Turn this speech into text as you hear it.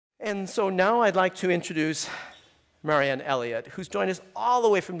And so now I'd like to introduce Marianne Elliott, who's joined us all the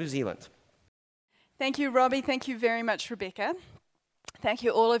way from New Zealand. Thank you, Robbie. Thank you very much, Rebecca. Thank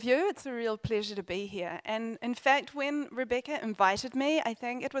you, all of you. It's a real pleasure to be here. And in fact, when Rebecca invited me, I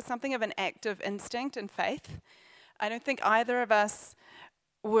think it was something of an act of instinct and faith. I don't think either of us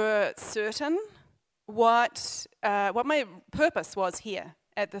were certain what my purpose was here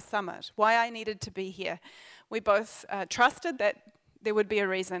at the summit, why I needed to be here. We both trusted that there would be a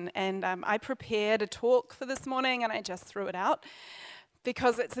reason, and I prepared a talk for this morning and I just threw it out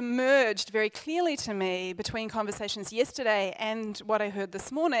because it's emerged very clearly to me between conversations yesterday and what I heard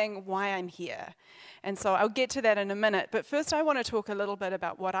this morning why I'm here. And so I'll get to that in a minute, but first I want to talk a little bit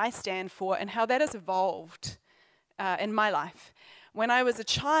about what I stand for and how that has evolved in my life. When I was a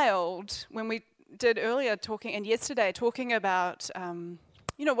child, when we did earlier talking and yesterday talking about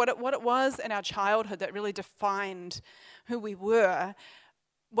what it was in our childhood that really defined who we were.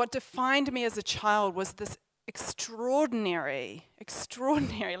 What defined me as a child was this extraordinary,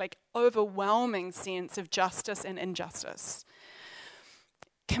 like overwhelming sense of justice and injustice,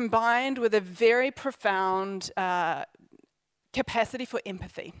 combined with a very profound capacity for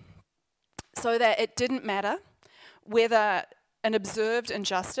empathy, so that it didn't matter whether an observed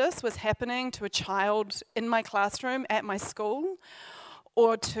injustice was happening to a child in my classroom at my school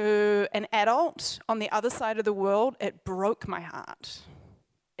or to an adult on the other side of the world. It broke my heart.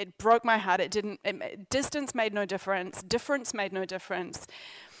 It broke my heart. Distance made no difference. Difference made no difference.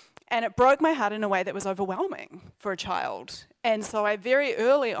 And it broke my heart in a way that was overwhelming for a child. And so I very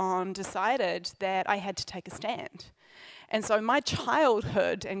early on decided that I had to take a stand. And so my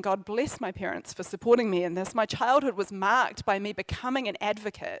childhood, and God bless my parents for supporting me in this, my childhood was marked by me becoming an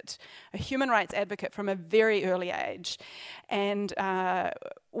advocate, a human rights advocate from a very early age. And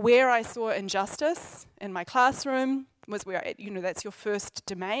where I saw injustice in my classroom was where, that's your first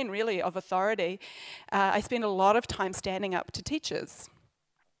domain really of authority. I spent a lot of time standing up to teachers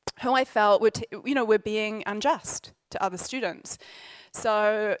who I felt were being unjust to other students.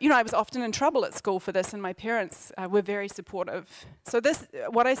 So, I was often in trouble at school for this, and my parents were very supportive. So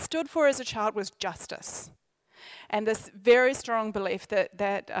what I stood for as a child was justice, and this very strong belief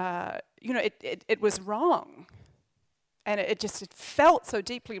that it was wrong, and it felt so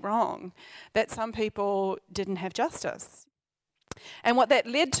deeply wrong that some people didn't have justice. And what that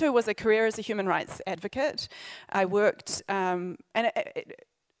led to was a career as a human rights advocate. I worked,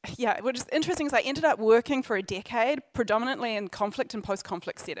 what is interesting is I ended up working for a decade, predominantly in conflict and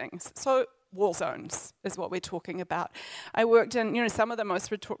post-conflict settings. So war zones is what we're talking about. I worked in, some of the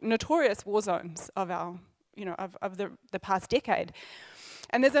most notorious war zones of our, of the past decade.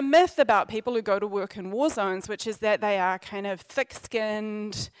 And there's a myth about people who go to work in war zones, which is that they are kind of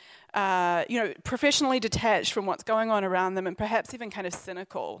thick-skinned, professionally detached from what's going on around them, and perhaps even kind of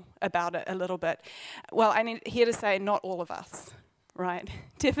cynical about it a little bit. Well, I'm here to say not all of us. Right?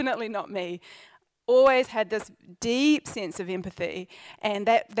 Definitely not me. Always had this deep sense of empathy, and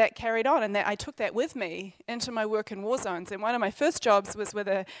that carried on, and I took that with me into my work in war zones. And one of my first jobs was with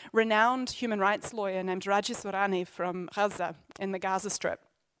a renowned human rights lawyer named Raji Sourani from Gaza, in the Gaza Strip.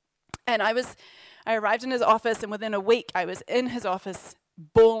 And I arrived in his office, and within a week I was in his office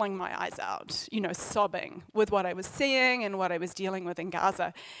bawling my eyes out, sobbing with what I was seeing and what I was dealing with in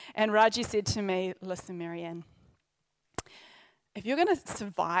Gaza. And Raji said to me, "Listen, Marianne, if you're going to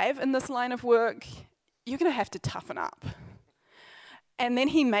survive in this line of work, you're going to have to toughen up." And then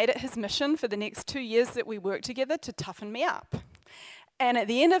he made it his mission for the next 2 years that we worked together to toughen me up. And at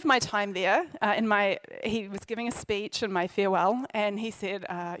the end of my time there, he was giving a speech in my farewell, and he said,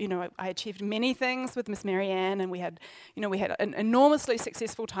 I achieved many things with Miss Marianne, and we had an enormously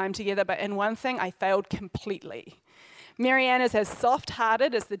successful time together, but in one thing I failed completely. Marianne is as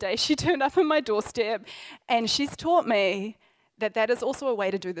soft-hearted as the day she turned up on my doorstep, and she's taught me that is also a way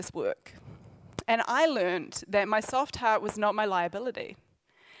to do this work. And I learned that my soft heart was not my liability.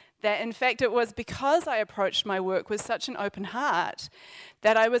 That in fact it was because I approached my work with such an open heart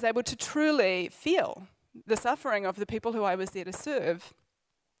that I was able to truly feel the suffering of the people who I was there to serve.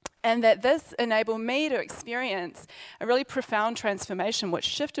 And that this enabled me to experience a really profound transformation which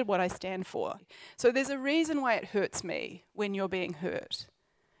shifted what I stand for. So there's a reason why it hurts me when you're being hurt,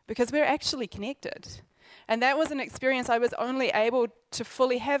 because we're actually connected. And that was an experience I was only able to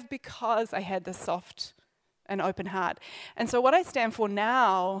fully have because I had this soft and open heart. And so what I stand for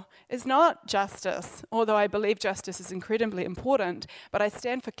now is not justice, although I believe justice is incredibly important, but I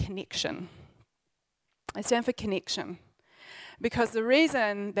stand for connection. I stand for connection. Because the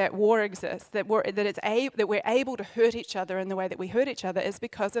reason that war exists, that we're able to hurt each other in the way that we hurt each other, is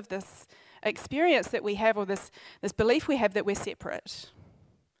because of this experience that we have, or this belief we have that we're separate.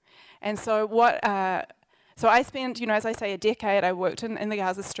 And so so I spent, as I say, a decade. I worked in the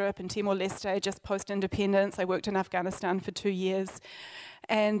Gaza Strip in Timor-Leste, just post-independence. I worked in Afghanistan for 2 years.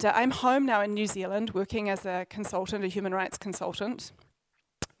 And I'm home now in New Zealand, working as a consultant, a human rights consultant.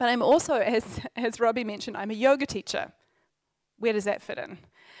 But I'm also, as Robbie mentioned, I'm a yoga teacher. Where does that fit in?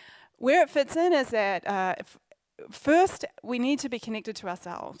 Where it fits in is that first, we need to be connected to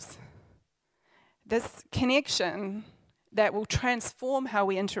ourselves. This connection that will transform how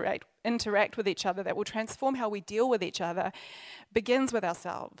we interact with each other, that will transform how we deal with each other, begins with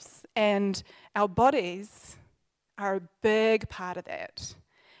ourselves. And our bodies are a big part of that.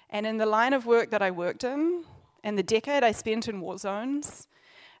 And in the line of work that I worked in, and the decade I spent in war zones,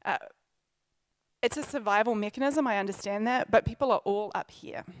 it's a survival mechanism, I understand that, but people are all up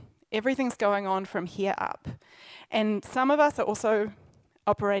here. Everything's going on from here up. And some of us are also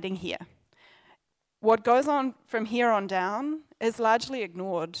operating here. What goes on from here on down is largely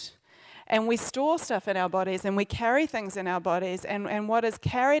ignored. And we store stuff in our bodies and we carry things in our bodies, and what is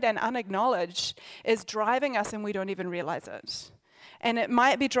carried and unacknowledged is driving us and we don't even realize it. And it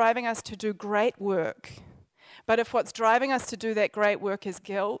might be driving us to do great work, but if what's driving us to do that great work is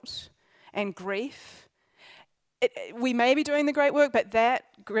guilt and grief, we may be doing the great work, but that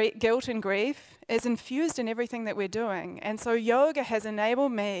guilt and grief is infused in everything that we're doing. And so yoga has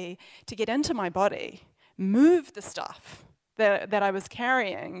enabled me to get into my body, move the stuff that I was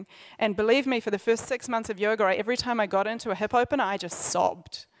carrying. And believe me, for the first 6 months of yoga, every time I got into a hip opener, I just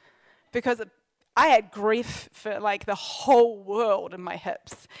sobbed. Because I had grief for like the whole world in my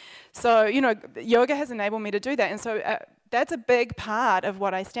hips. So, yoga has enabled me to do that. And so that's a big part of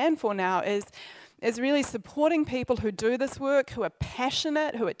what I stand for now is really supporting people who do this work, who are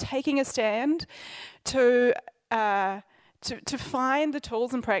passionate, who are taking a stand, to find the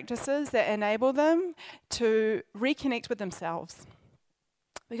tools and practices that enable them to reconnect with themselves.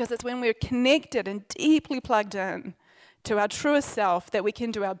 Because it's when we're connected and deeply plugged in to our truest self that we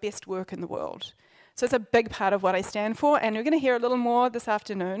can do our best work in the world. So it's a big part of what I stand for, and you're going to hear a little more this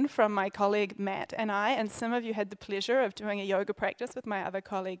afternoon from my colleague Matt and I, and some of you had the pleasure of doing a yoga practice with my other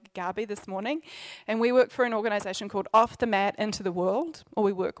colleague Gabi this morning, and we work for an organisation called Off the Mat Into the World, or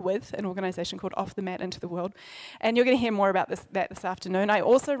we work with an organisation called Off the Mat Into the World, and you're going to hear more about this afternoon. I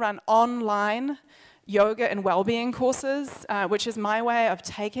also run online yoga and well-being courses, which is my way of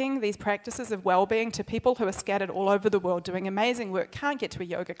taking these practices of well-being to people who are scattered all over the world doing amazing work, can't get to a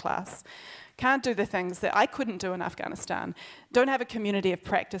yoga class, can't do the things that I couldn't do in Afghanistan, don't have a community of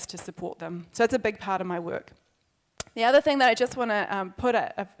practice to support them. So it's a big part of my work. The other thing that I just want to put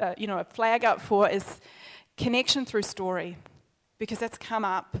a flag up for is connection through story, because that's come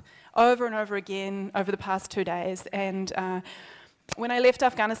up over and over again over the past 2 days. And when I left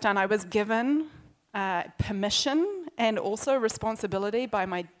Afghanistan, I was given permission and also responsibility by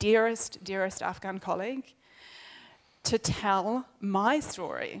my dearest Afghan colleague to tell my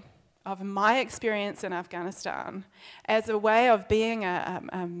story of my experience in Afghanistan as a way of being a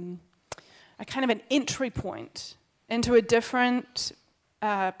kind of an entry point into a different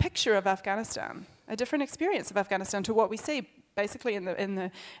picture of Afghanistan, a different experience of Afghanistan to what we see basically in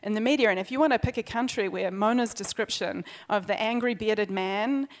the media. And if you want to pick a country where Mona's description of the angry bearded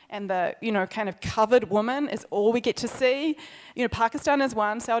man and the kind of covered woman is all we get to see, Pakistan is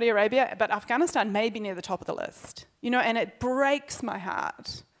one, Saudi Arabia, but Afghanistan may be near the top of the list. And it breaks my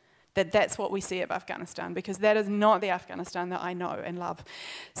heart that that's what we see of Afghanistan, because that is not the Afghanistan that I know and love.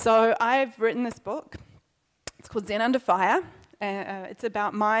 So I've written this book. It's called Zen Under Fire. It's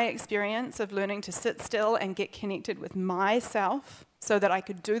about my experience of learning to sit still and get connected with myself so that I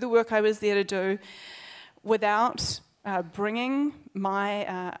could do the work I was there to do without bringing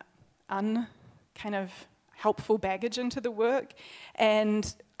my kind of helpful baggage into the work.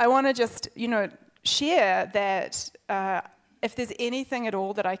 And I want to just, share that if there's anything at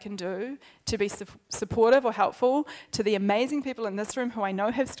all that I can do to be supportive or helpful to the amazing people in this room who I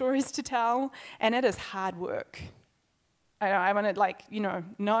know have stories to tell, and it is hard work. I want to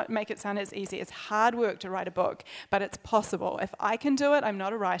not make it sound as easy. It's hard work to write a book, but it's possible. If I can do it, I'm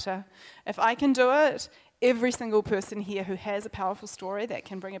not a writer. If I can do it, every single person here who has a powerful story that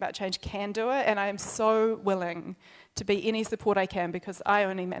can bring about change can do it, and I am so willing to be any support I can, because I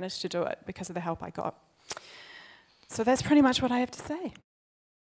only managed to do it because of the help I got. So that's pretty much what I have to say.